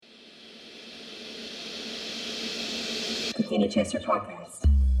Kenny Chester Podcast.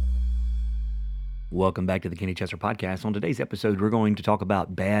 Welcome back to the Kenny Chester Podcast. On today's episode, we're going to talk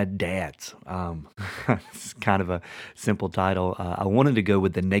about bad dads. It's kind of a simple title. I wanted to go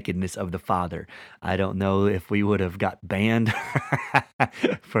with the nakedness of the father. I don't know if we would have got banned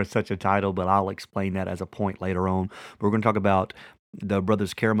for such a title, but I'll explain that as a point later on. But we're going to talk about the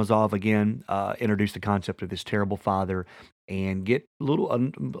brothers Karamazov again, introduce the concept of this terrible father, and get a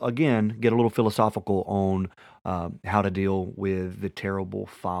little philosophical on how to deal with the terrible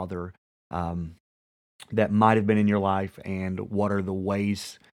father that might have been in your life, and what are the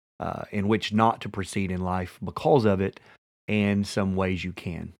ways in which not to proceed in life because of it, and some ways you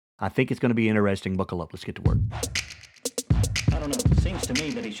can. I think it's going to be interesting. Buckle up. Let's get to work. I don't know. It seems to me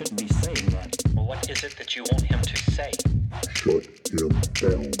that he shouldn't be saying that. Well, what is it that you want him to say? Shut him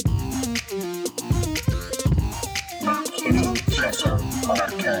down. The Kenny Chester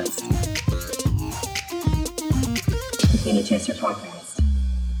Podcast. Kenny Chester Podcast.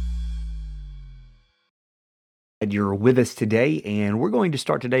 You're with us today, and we're going to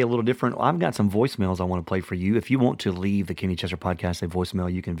start today a little different. I've got some voicemails I want to play for you. If you want to leave the Kenny Chester Podcast a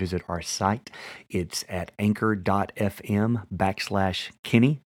voicemail, you can visit our site. It's at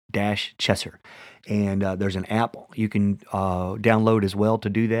anchor.fm/Kenny-Chester. And there's an app you can download as well to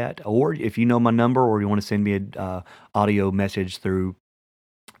do that. Or if you know my number, or you want to send me an audio message through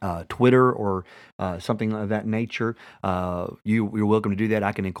Twitter or something of that nature, you're welcome to do that.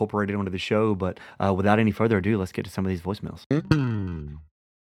 I can incorporate it onto the show, but without any further ado, let's get to some of these voicemails.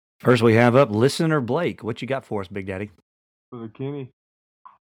 First, we have up listener Blake. What you got for us, Big Daddy? Brother Kenny,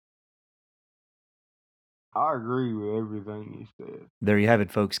 I agree with everything you said. There you have it,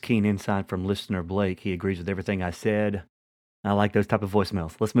 folks. Keen insight from listener Blake. He agrees with everything I said. I like those type of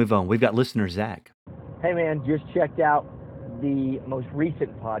voicemails. Let's move on. We've got listener Zach. Hey man, just checked out the most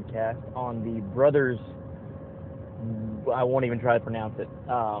recent podcast on the brothers. I won't even try to pronounce it,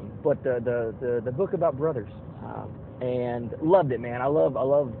 but the book about brothers, and loved it, man. I love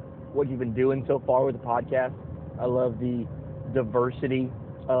what you've been doing so far with the podcast. I love the diversity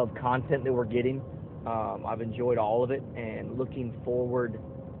of content that we're getting. I've enjoyed all of it and looking forward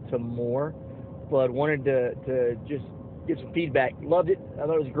to more, but wanted to just give some feedback. Loved it. I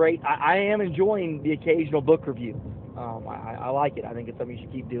thought it was great. I am enjoying the occasional book review. I like it. I think it's something you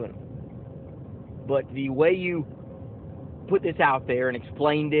should keep doing. But the way you put this out there and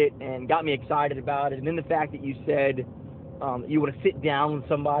explained it and got me excited about it, and then the fact that you said you want to sit down with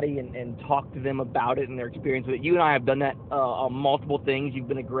somebody and talk to them about it and their experience with it. You and I have done that on multiple things. You've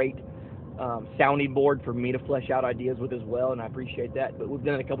been a great sounding board for me to flesh out ideas with as well, and I appreciate that. But we've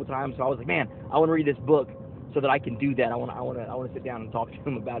done it a couple times, so I was like, man, I want to read this book so that I can do that. I want to sit down and talk to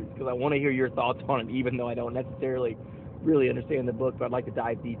him about it because I want to hear your thoughts on it, even though I don't necessarily really understand the book, but I'd like to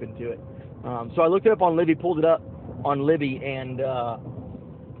dive deep into it. So I looked it up on Libby, pulled it up on Libby, and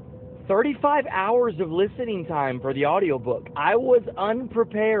 35 hours of listening time for the audiobook. I was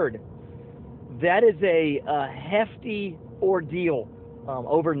unprepared. That is a hefty ordeal.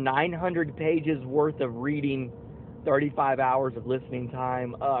 Over 900 pages worth of reading, 35 hours of listening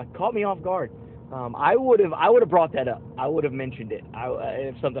time. Caught me off guard. I would have brought that up. I would have mentioned it.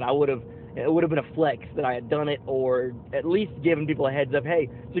 If something, it would have been a flex that I had done it, or at least given people a heads up. Hey,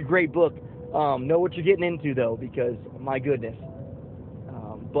 it's a great book. Know what you're getting into though, because my goodness.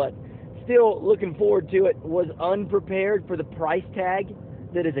 But still looking forward to it. Was unprepared for the price tag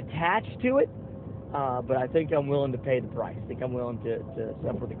that is attached to it. But I think I'm willing to pay the price. I think I'm willing to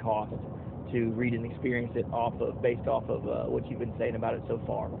suffer the cost to read and experience it based off of what you've been saying about it so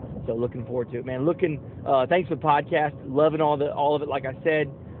far. So looking forward to it, man. Thanks for the podcast. Loving all of it. Like I said,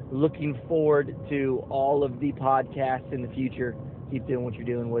 looking forward to all of the podcasts in the future. Keep doing what you're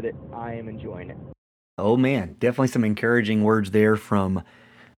doing with it. I am enjoying it. Oh man, definitely some encouraging words there from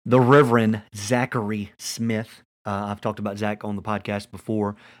the Reverend Zachary Smith. I've talked about Zach on the podcast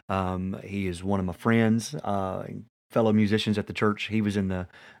before. He is one of my friends, fellow musicians at the church. He was in the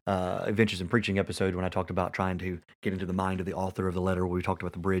Adventures in Preaching episode when I talked about trying to get into the mind of the author of the letter, where we talked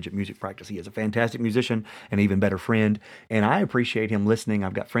about the bridge at music practice. He is a fantastic musician, an even better friend, and I appreciate him listening.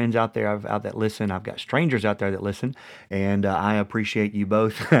 I've got friends out there that listen. I've got strangers out there that listen, and I appreciate you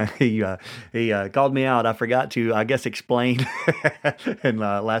both. He called me out. I forgot to, I guess, explain in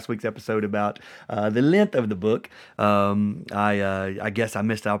last week's episode about the length of the book. I guess I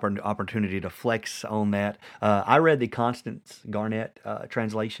missed the opportunity to flex on that. I read the Constance Garnett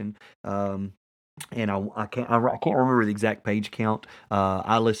translation, and I can't remember the exact page count.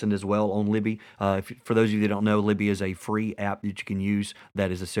 I listened as well on Libby. For those of you that don't know, Libby is a free app that you can use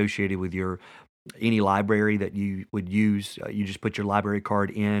that is associated with your any library that you would use. You just put your library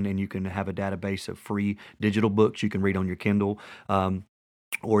card in, and you can have a database of free digital books you can read on your Kindle.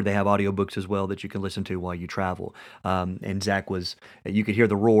 Or they have audiobooks as well that you can listen to while you travel. And Zach you could hear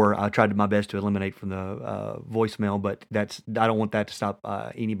the roar. I tried my best to eliminate from the voicemail, but I don't want that to stop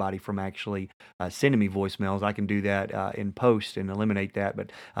anybody from actually sending me voicemails. I can do that in post and eliminate that,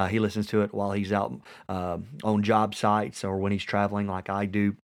 but he listens to it while he's out on job sites or when he's traveling like I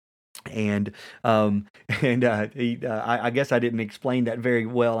do. And I guess I didn't explain that very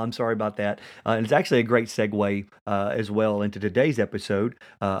well. I'm sorry about that. And it's actually a great segue as well into today's episode.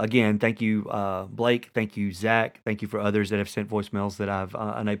 Again, thank you, Blake. Thank you, Zach. Thank you for others that have sent voicemails that I've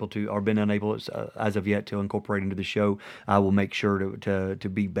been unable as of yet to incorporate into the show. I will make sure to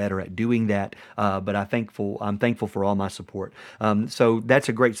be better at doing that. But I'm thankful for all my support. So that's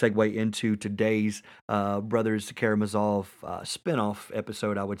a great segue into today's Brothers Karamazov spinoff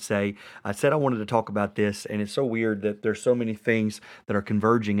episode, I would say. I said I wanted to talk about this, and it's so weird that there's so many things that are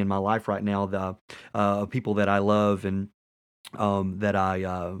converging in my life right now. The people that I love and that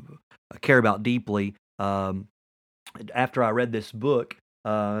I care about deeply. After I read this book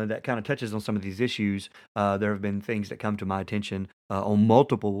that kind of touches on some of these issues, there have been things that come to my attention on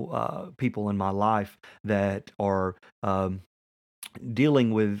multiple people in my life that are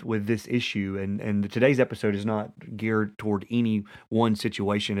dealing with this issue, and today's episode is not geared toward any one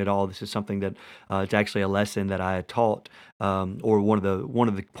situation at all. This is something that it's actually a lesson that I had taught, or one of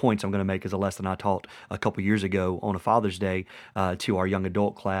the points I'm going to make is a lesson I taught a couple years ago on a Father's Day to our young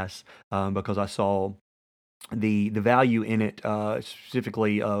adult class, because I saw the value in it,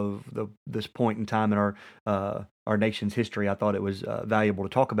 specifically of this point in time in our nation's history. I thought it was valuable to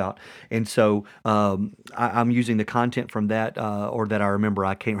talk about, and so I'm using the content from that, or that I remember.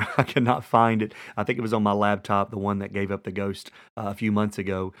 I cannot find it. I think it was on my laptop, the one that gave up the ghost a few months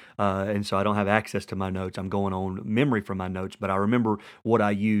ago, and so I don't have access to my notes. I'm going on memory from my notes, but I remember what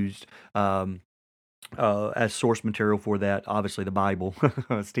I used. As source material for that, obviously the Bible.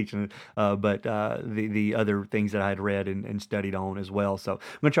 I was teaching it, but the other things that I had read and studied on as well. So I'm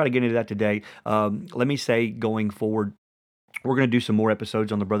going to try to get into that today. Let me say, going forward, we're going to do some more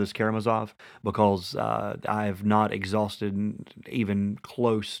episodes on the Brothers Karamazov, because I have not exhausted, even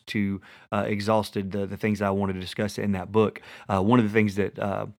close to exhausted, the things that I wanted to discuss in that book. One of the things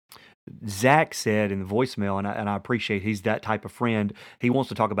that Zach said in the voicemail, and I appreciate he's that type of friend. He wants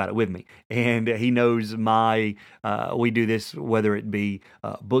to talk about it with me, and he knows we do this whether it be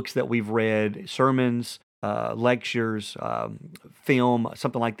books that we've read, sermons, lectures, film,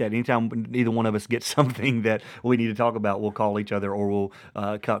 something like that. Anytime either one of us gets something that we need to talk about, we'll call each other, or we'll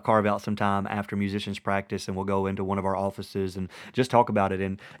carve out some time after musicians practice, and we'll go into one of our offices and just talk about it.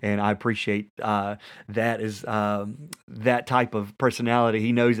 And I appreciate that is that type of personality.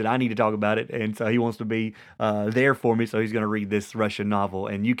 He knows that I need to talk about it, and so he wants to be there for me. So he's going to read this Russian novel,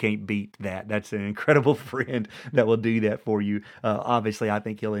 and you can't beat that. That's an incredible friend that will do that for you. Obviously, I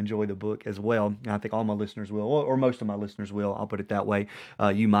think he'll enjoy the book as well. And I think all my listeners will, or most of my listeners will. I'll put it that way.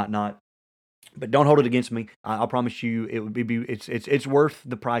 You might not, but don't hold it against me. I'll promise you, it would be it's worth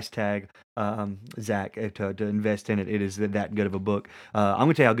the price tag, Zach, to invest in it. It is that good of a book. I'm going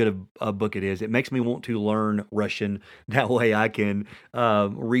to tell you how good of a book it is. It makes me want to learn Russian. That way, I can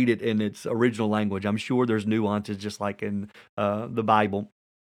read it in its original language. I'm sure there's nuances, just like in the Bible,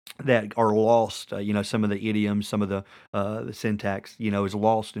 that are lost. Some of the idioms, some of the syntax, is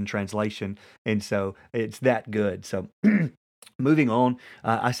lost in translation, and so it's that good. So. Moving on,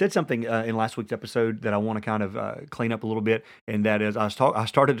 I said something in last week's episode that I want to kind of clean up a little bit, and that is I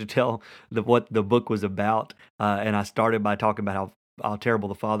started to tell what the book was about, and I started by talking about how terrible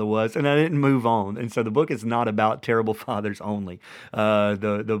the father was, and I didn't move on. And so the book is not about terrible fathers only.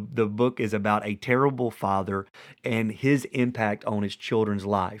 The book is about a terrible father and his impact on his children's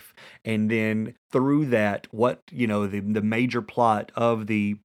life, and then through that, the major plot of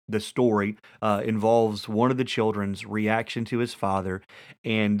the story involves one of the children's reaction to his father,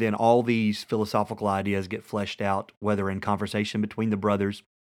 and then all these philosophical ideas get fleshed out, whether in conversation between the brothers,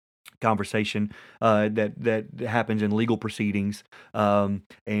 conversation that happens in legal proceedings,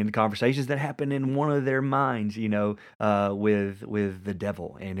 and conversations that happen in one of their minds, with the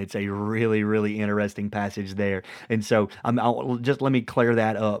devil. And it's a really, really interesting passage there. And so I'll just let me clear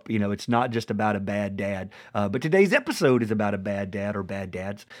that up. It's not just about a bad dad, but today's episode is about a bad dad or bad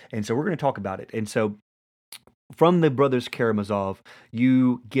dads. And so we're going to talk about it. And so from the Brothers Karamazov,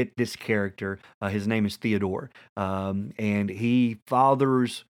 you get this character. His name is Theodore, and he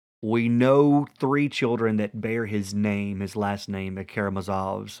fathers we know three children that bear his name, his last name, the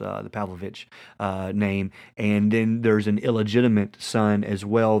Karamazovs, the Pavlovich name, and then there's an illegitimate son as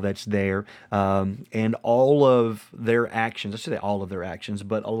well that's there, and all of their actions, I should say all of their actions,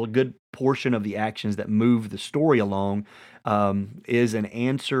 but a good portion of the actions that move the story along is an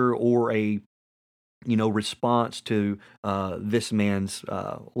answer or a response to this man's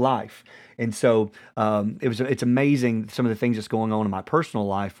life. And so it's amazing some of the things that's going on in my personal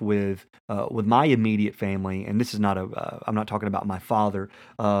life with my immediate family. And this is not I'm not talking about my father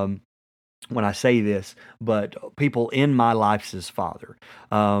when I say this, but people in my life's father.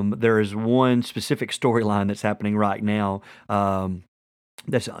 There is one specific storyline that's happening right now.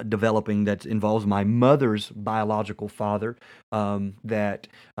 That's developing that involves my mother's biological father, that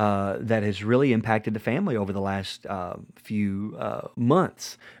has really impacted the family over the last few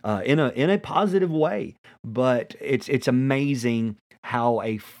months in a positive way. But it's amazing how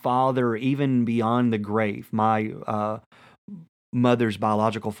a father, even beyond the grave, my mother's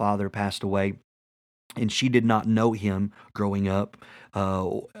biological father passed away, and she did not know him growing up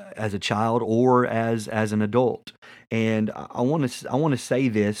as a child or as an adult. And I want to say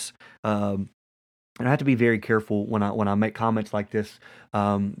this, and I have to be very careful when I make comments like this,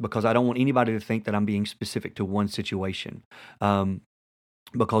 because I don't want anybody to think that I'm being specific to one situation.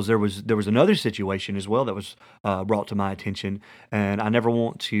 Because there was another situation as well that was brought to my attention, and I never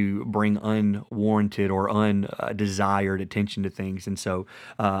want to bring unwarranted or undesired attention to things. And so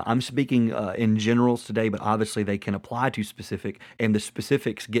I'm speaking in generals today, but obviously they can apply to specific, and the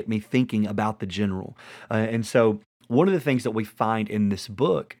specifics get me thinking about the general. And so one of the things that we find in this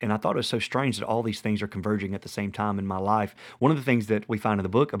book, and I thought it was so strange that all these things are converging at the same time in my life. One of the things that we find in the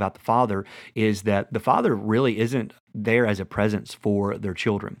book about the father is that the father really isn't there as a presence for their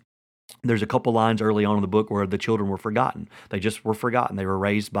children. There's a couple lines early on in the book where the children were forgotten. They just were forgotten. They were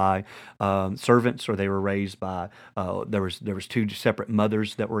raised by servants, or they were raised by there was two separate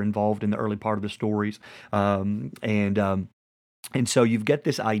mothers that were involved in the early part of the stories, and so you've got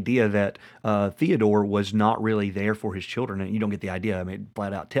this idea that Theodore was not really there for his children, and you don't get the idea. I mean, it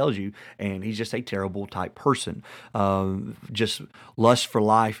flat out tells you, and he's just a terrible type person. Just lust for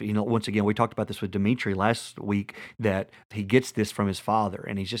life. Once again, we talked about this with Dimitri last week, that he gets this from his father,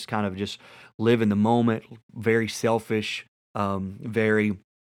 and he's just kind of just live in the moment, very selfish, very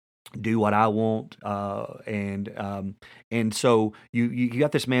do what I want, and so you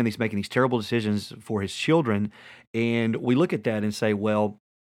got this man that's making these terrible decisions for his children, and we look at that and say, well,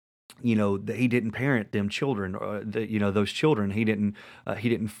 that he didn't parent them children, or those children. He didn't,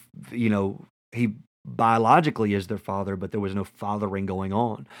 he biologically is their father, but there was no fathering going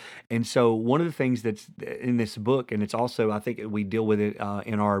on. And so one of the things that's in this book, and it's also, I think we deal with it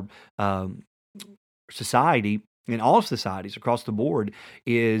in our society, in all societies across the board,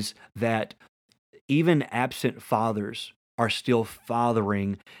 is that even absent fathers are still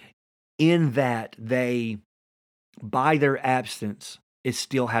fathering, in that they, by their absence, is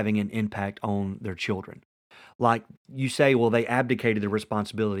still having an impact on their children. Like you say, well, they abdicated their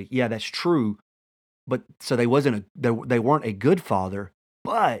responsibility. Yeah, that's true. But so they weren't a good father,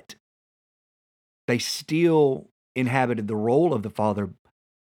 but they still inhabited the role of the father,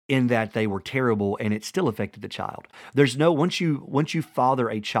 in that they were terrible, and it still affected the child. There's no, once you father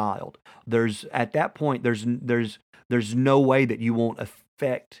a child, there's at that point there's no way that you won't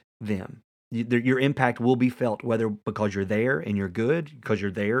affect them. Your impact will be felt, whether because you're there and you're good, because you're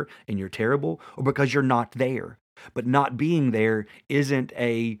there and you're terrible, or because you're not there. But not being there isn't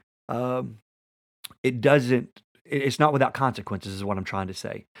it's not without consequences, is what I'm trying to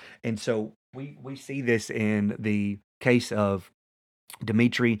say. And so we see this in the case of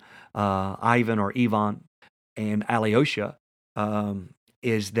Dmitri, Ivan or Ivan, and Alyosha,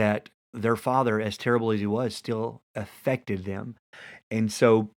 is that their father, as terrible as he was, still affected them. And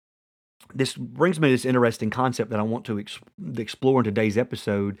so this brings me to this interesting concept that I want to explore in today's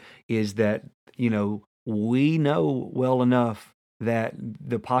episode, is that, we know well enough that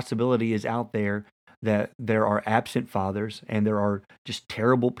the possibility is out there that there are absent fathers, and there are just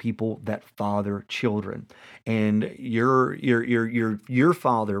terrible people that father children. And your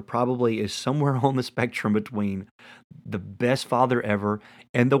father probably is somewhere on the spectrum between the best father ever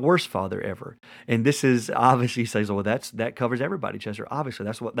and the worst father ever. And this is obviously, says, well, that covers everybody, Chester. Obviously,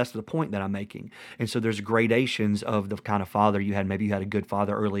 that's the point that I'm making. And so there's gradations of the kind of father you had. Maybe you had a good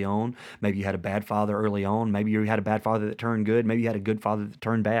father early on. Maybe you had a bad father early on. Maybe you had a bad father that turned good. Maybe you had a good father that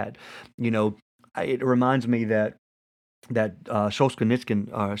turned bad. It reminds me that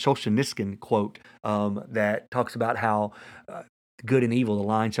Solzhenitsyn quote that talks about how good and evil, the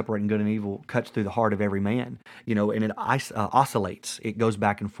line separating good and evil, cuts through the heart of every man, and it oscillates. It goes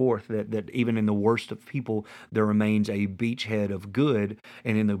back and forth. That even in the worst of people, there remains a beachhead of good,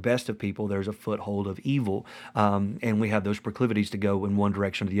 and in the best of people, there's a foothold of evil. And we have those proclivities to go in one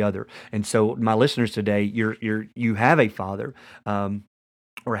direction or the other. And so, my listeners today, you have a father.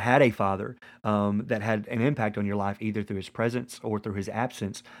 Or had a father that had an impact on your life, either through his presence or through his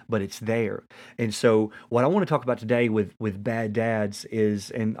absence, but it's there. And so, what I want to talk about today with bad dads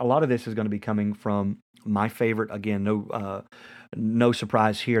is, and a lot of this is going to be coming from my favorite. Again, no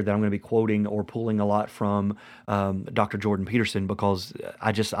surprise here that I'm going to be quoting or pulling a lot from Dr. Jordan Peterson, because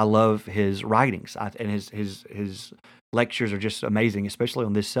I love his writings, and his lectures are just amazing, especially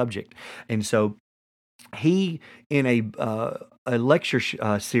on this subject. And so, he, in a lecture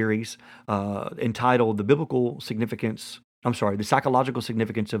series entitled The Psychological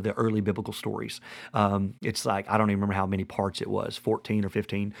Significance of the Early Biblical Stories. It's like, I don't even remember how many parts it was, 14 or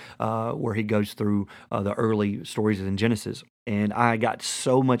 15, where he goes through the early stories in Genesis. And I got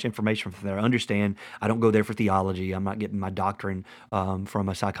so much information from there. I understand I don't go there for theology. I'm not getting my doctrine from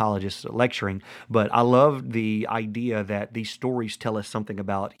a psychologist lecturing. But I love the idea that these stories tell us something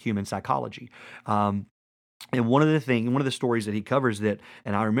about human psychology. And one of the stories that he covers and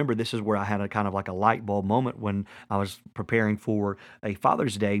I remember this is where I had a kind of like a light bulb moment when I was preparing for a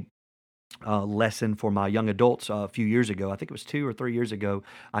Father's Day lesson for my young adults a few years ago. I think it was 2 or 3 years ago.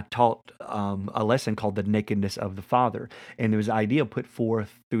 I taught a lesson called The Nakedness of the Father. And there was an idea put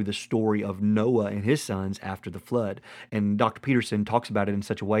forth through the story of Noah and his sons after the flood. And Dr. Peterson talks about it in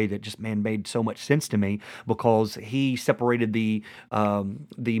such a way that just, made so much sense to me, because he separated the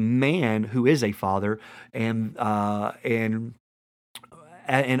man who is a father and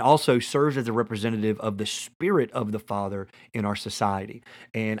also serves as a representative of the spirit of the Father in our society.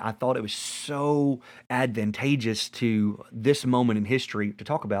 And I thought it was so advantageous to this moment in history to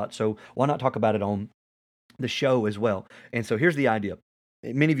talk about. So why not talk about it on the show as well? And so here's the idea.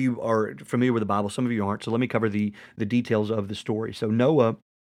 Many of you are familiar with the Bible, some of you aren't. So let me cover the details of the story. So Noah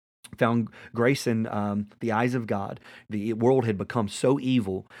found grace in the eyes of God. The world had become so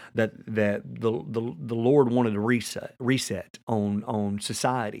evil that the Lord wanted to reset on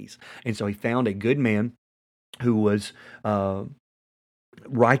societies, and so He found a good man who was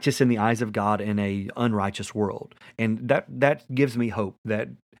righteous in the eyes of God in a unrighteous world, and that gives me hope that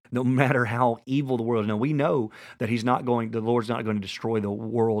no matter how evil the world is, now we know that the Lord's not going to destroy the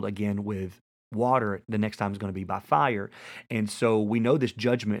world again with water. The next time is going to be by fire. And so we know this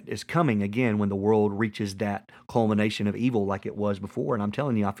judgment is coming again when the world reaches that culmination of evil like it was before. And I'm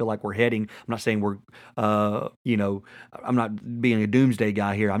telling you, I feel like we're heading, I'm not saying I'm not being a doomsday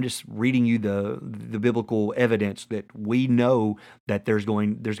guy here. I'm just reading you the biblical evidence that we know that there's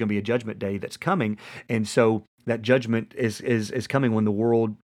going to be a judgment day that's coming. And so that judgment is coming when the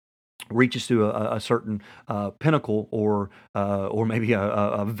world reaches to a certain pinnacle or maybe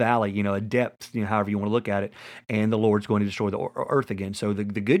a valley, a depth, however you want to look at it, and the Lord's going to destroy the earth again. So the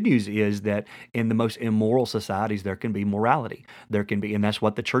good news is that in the most immoral societies, there can be morality. There can be, and that's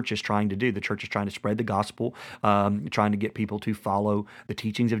what the church is trying to do. The church is trying to spread the gospel, trying to get people to follow the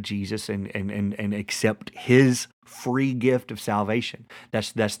teachings of Jesus and accept His free gift of salvation.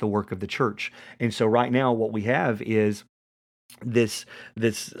 That's the work of the church. And so right now, what we have is this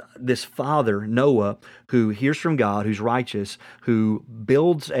father, Noah, who hears from God, who's righteous, who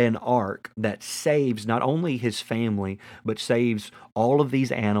builds an ark that saves not only his family, but saves all of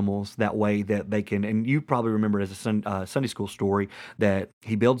these animals. That way that they can, and you probably remember it as a Sunday school story, that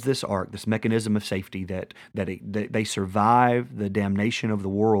he builds this ark, this mechanism of safety that they survive the damnation of the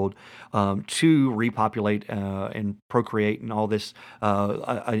world to repopulate and procreate and all this,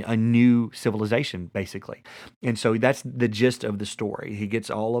 a new civilization, basically. And so that's the gist of the story. He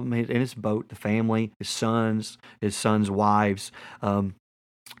gets all of them in his boat, the family, his sons' wives.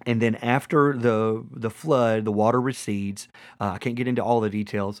 And then after the flood, the water recedes. I can't get into all the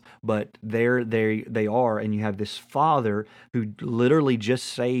details, but there they are, and you have this father who literally just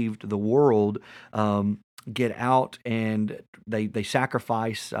saved the world. Get out, and they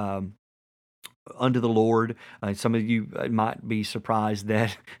sacrifice unto the Lord. Some of you might be surprised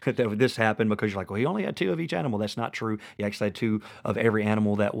that this happened, because you're like, well, he only had 2 of each animal. That's not true. He actually had 2 of every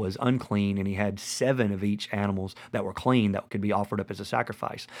animal that was unclean, and he had 7 of each animals that were clean that could be offered up as a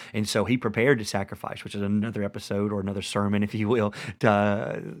sacrifice. And so he prepared to sacrifice, which is another episode or another sermon, if you will,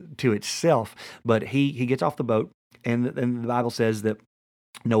 to itself. But he gets off the boat, and the Bible says that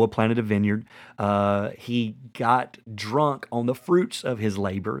Noah planted a vineyard. He got drunk on the fruits of his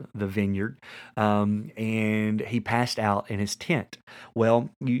labor, the vineyard, and he passed out in his tent. Well,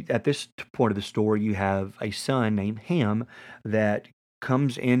 at this point of the story, you have a son named Ham that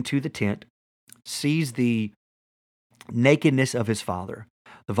comes into the tent, sees the nakedness of his father,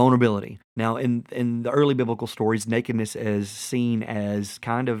 the vulnerability. Now, in the early biblical stories, nakedness is seen as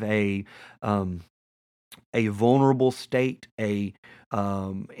kind of um, a vulnerable state, a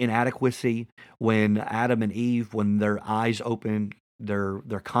inadequacy. When Adam and Eve, when their eyes opened, their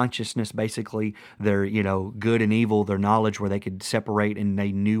consciousness, basically their good and evil, their knowledge, where they could separate and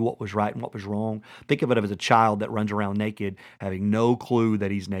they knew what was right and what was wrong. Think of it as a child that runs around naked, having no clue that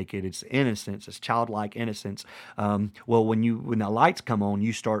he's naked. It's innocence, it's childlike innocence. Well, when the lights come on,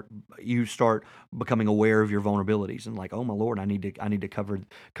 you start becoming aware of your vulnerabilities and like, oh my Lord, I need to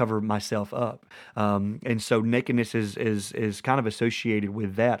cover myself up. And so nakedness is kind of associated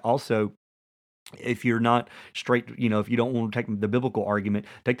with that. Also, if you're not straight, if you don't want to take the biblical argument,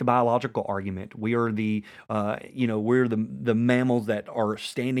 take the biological argument. We are we're the mammals that are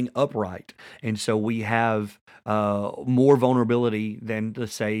standing upright, and so we have more vulnerability than,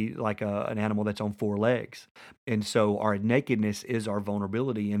 let's say, like an animal that's on four legs. And so our nakedness is our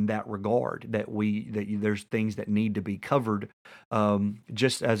vulnerability in that regard. There's things that need to be covered,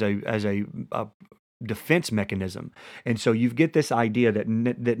 just as a defense mechanism. And so you get this idea that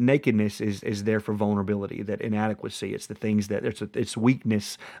that nakedness is there for vulnerability, that inadequacy. It's the things that it's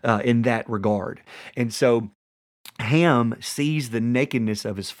weakness in that regard. And so Ham sees the nakedness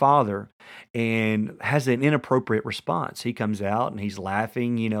of his father and has an inappropriate response. He comes out and he's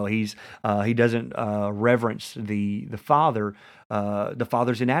laughing. He doesn't reverence the father, the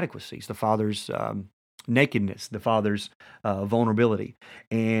father's inadequacies, the father's nakedness, the father's vulnerability.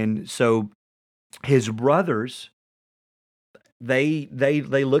 And so his brothers, they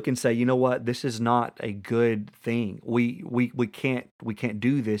look and say, you know what, this is not a good thing. We can't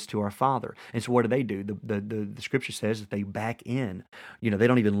do this to our father. And so what do? The scripture says that they back in. They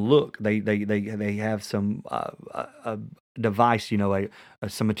don't even look. They have some a device,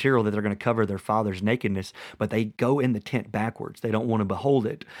 some material that they're going to cover their father's nakedness, but they go in the tent backwards. They don't want to behold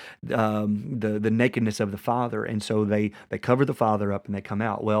it, the nakedness of the father, and so they cover the father up and they come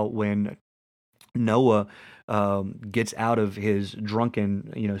out. Well, when Noah gets out of his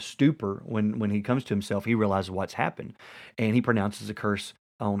drunken, stupor, when he comes to himself, he realizes what's happened, and he pronounces a curse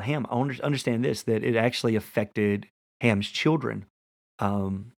on Ham. I understand this, that it actually affected Ham's children,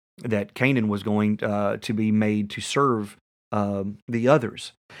 that Canaan was going to be made to serve the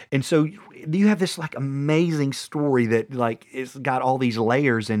others. And so you have this like amazing story that like it's got all these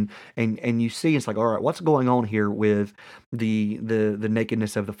layers, and you see it's like, all right, what's going on here with the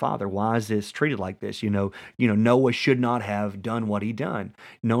nakedness of the father? Why is this treated like this? Noah should not have done what he done.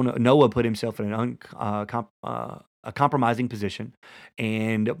 Noah put himself in a compromising position,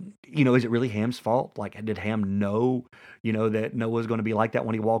 and is it really Ham's fault? Like, did Ham know that Noah was going to be like that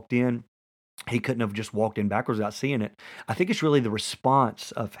when he walked in? He couldn't have just walked in backwards without seeing it. I think it's really the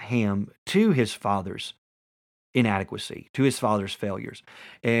response of Ham to his father's inadequacy, to his father's failures.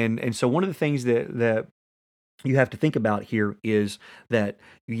 And so one of the things that you have to think about here is that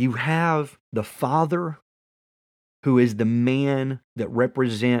you have the father who is the man that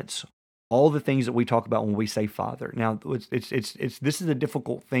represents all the things that we talk about when we say father. Now, this is a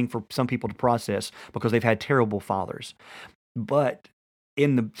difficult thing for some people to process because they've had terrible fathers. But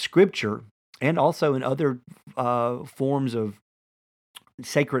in the scripture, and also in other forms of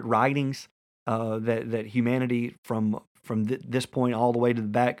sacred writings, that humanity from this point all the way to the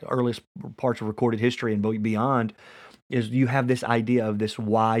back earliest parts of recorded history and beyond, is you have this idea of this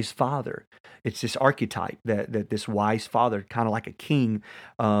wise father. It's this archetype that this wise father, kind of like a king,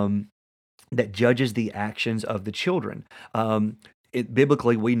 that judges the actions of the children.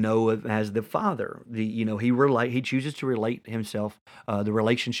 Biblically, we know of as the father. He chooses to relate himself. The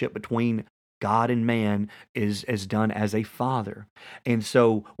relationship between God and man is done as a father. And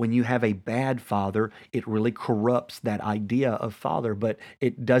so when you have a bad father, it really corrupts that idea of father, but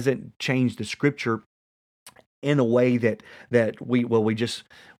it doesn't change the scripture in a way that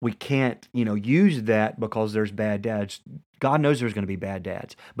we can't use that because there's bad dads. God knows there's going to be bad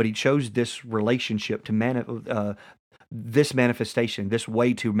dads, but he chose this relationship to this manifestation, this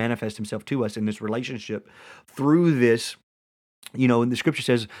way to manifest himself to us in this relationship through this. And the scripture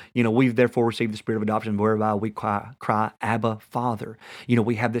says, we've therefore received the spirit of adoption whereby we cry, Abba, Father.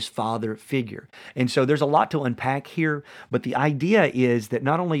 We have this father figure. And so there's a lot to unpack here, but the idea is that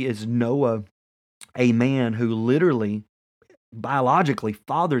not only is Noah a man who literally biologically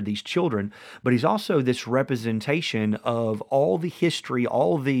fathered these children, but he's also this representation of all the history,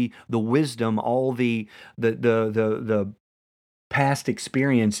 all the wisdom, all the past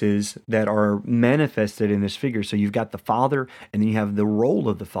experiences that are manifested in this figure. So you've got the father, and then you have the role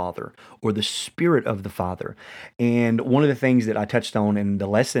of the father or the spirit of the father. And one of the things that I touched on in the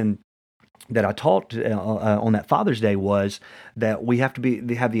lesson that I taught on that Father's Day was that we have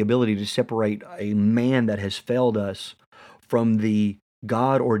to have the ability to separate a man that has failed us from the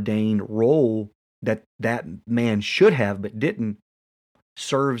God ordained role that that man should have but didn't,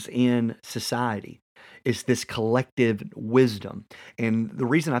 serves in society. It's this collective wisdom. And the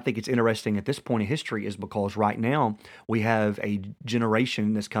reason I think it's interesting at this point in history is because right now we have a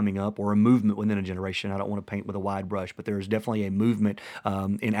generation that's coming up, or a movement within a generation. I don't want to paint with a wide brush, but there is definitely a movement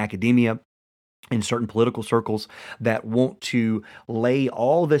in academia, in certain political circles, that want to lay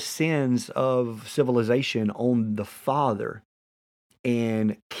all the sins of civilization on the father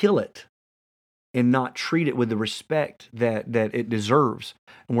and kill it and not treat it with the respect that it deserves.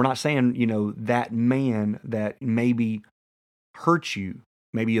 And we're not saying, that man that maybe hurt you,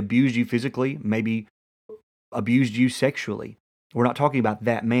 maybe abused you physically, maybe abused you sexually. We're not talking about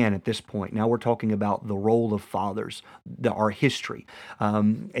that man at this point. Now we're talking about the role of fathers, our history.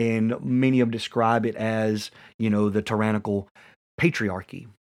 And many of them describe it as, the tyrannical patriarchy,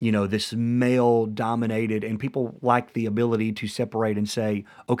 this male dominated, and people like the ability to separate and say,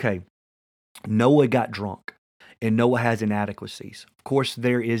 okay, Noah got drunk, and Noah has inadequacies. Of course,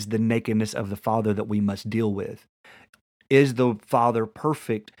 there is the nakedness of the father that we must deal with. Is the father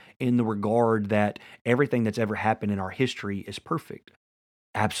perfect in the regard that everything that's ever happened in our history is perfect?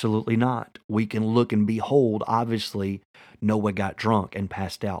 Absolutely not. We can look and behold, obviously, Noah got drunk and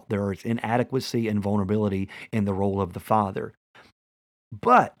passed out. There is inadequacy and vulnerability in the role of the father.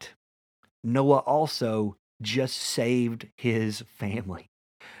 But Noah also just saved his family.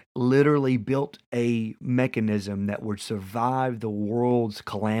 Literally built a mechanism that would survive the world's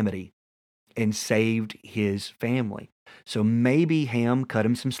calamity and saved his family. So maybe Ham cut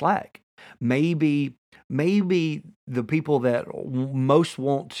him some slack. Maybe the people that most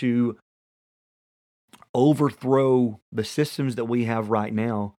want to overthrow the systems that we have right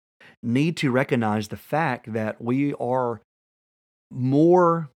now need to recognize the fact that we are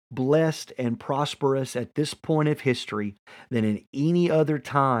more blessed and prosperous at this point of history than in any other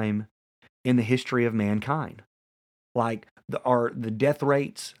time in the history of mankind. Like the death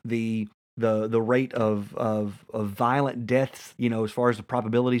rates, the rate of violent deaths, as far as the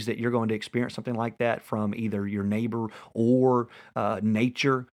probabilities that you're going to experience something like that from either your neighbor or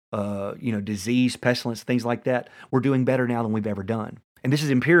nature, disease, pestilence, things like that, we're doing better now than we've ever done. And this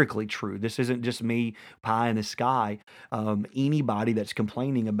is empirically true. This isn't just me pie in the sky. Anybody that's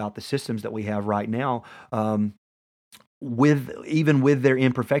complaining about the systems that we have right now, even with their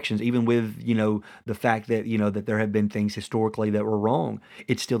imperfections, even with the fact that that there have been things historically that were wrong,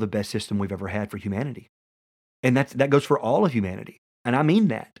 it's still the best system we've ever had for humanity, and that goes for all of humanity. And I mean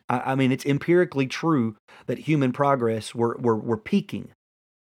that. I mean it's empirically true that human progress we're peaking.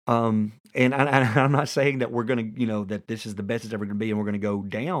 And I'm not saying that we're going to, that this is the best it's ever going to be and we're going to go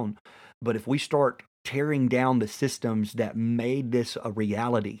down. But if we start tearing down the systems that made this a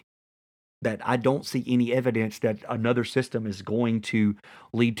reality, that I don't see any evidence that another system is going to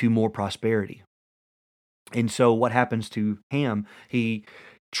lead to more prosperity. And so what happens to Ham? He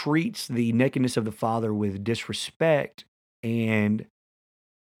treats the nakedness of the father with disrespect, and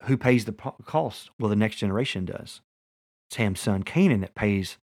who pays the cost? Well, the next generation does. It's Ham's son Canaan that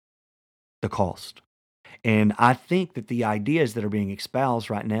pays the cost. And I think that the ideas that are being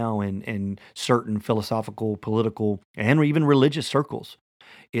espoused right now in certain philosophical, political, and even religious circles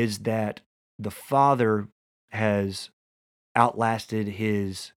is that the father has outlasted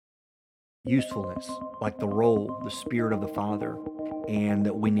his usefulness, like the role, the spirit of the father, and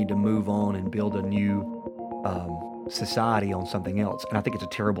that we need to move on and build a new society on something else. And I think it's a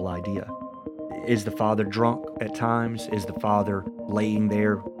terrible idea. Is the father drunk at times? Is the father laying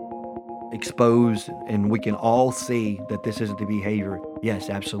there exposed, and we can all see that this isn't the behavior? Yes,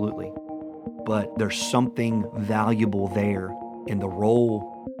 absolutely. But there's something valuable there in the role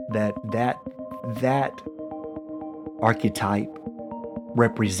that archetype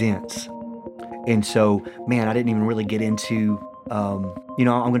represents. And so, man, I didn't even really get into. I'm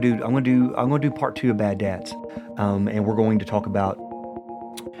gonna do part 2 of Bad Dads, and we're going to talk about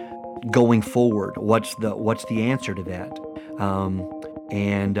going forward. What's the answer to that?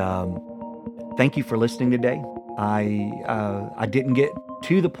 Thank you for listening today. I didn't get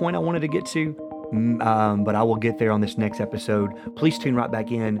to the point I wanted to get to, but I will get there on this next episode. Please tune right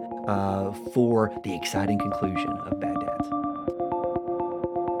back in for the exciting conclusion of Bad Dads.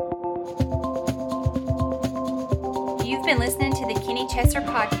 been listening to the Kenny Chesser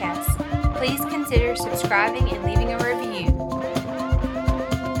podcast. Please consider subscribing and leaving a review.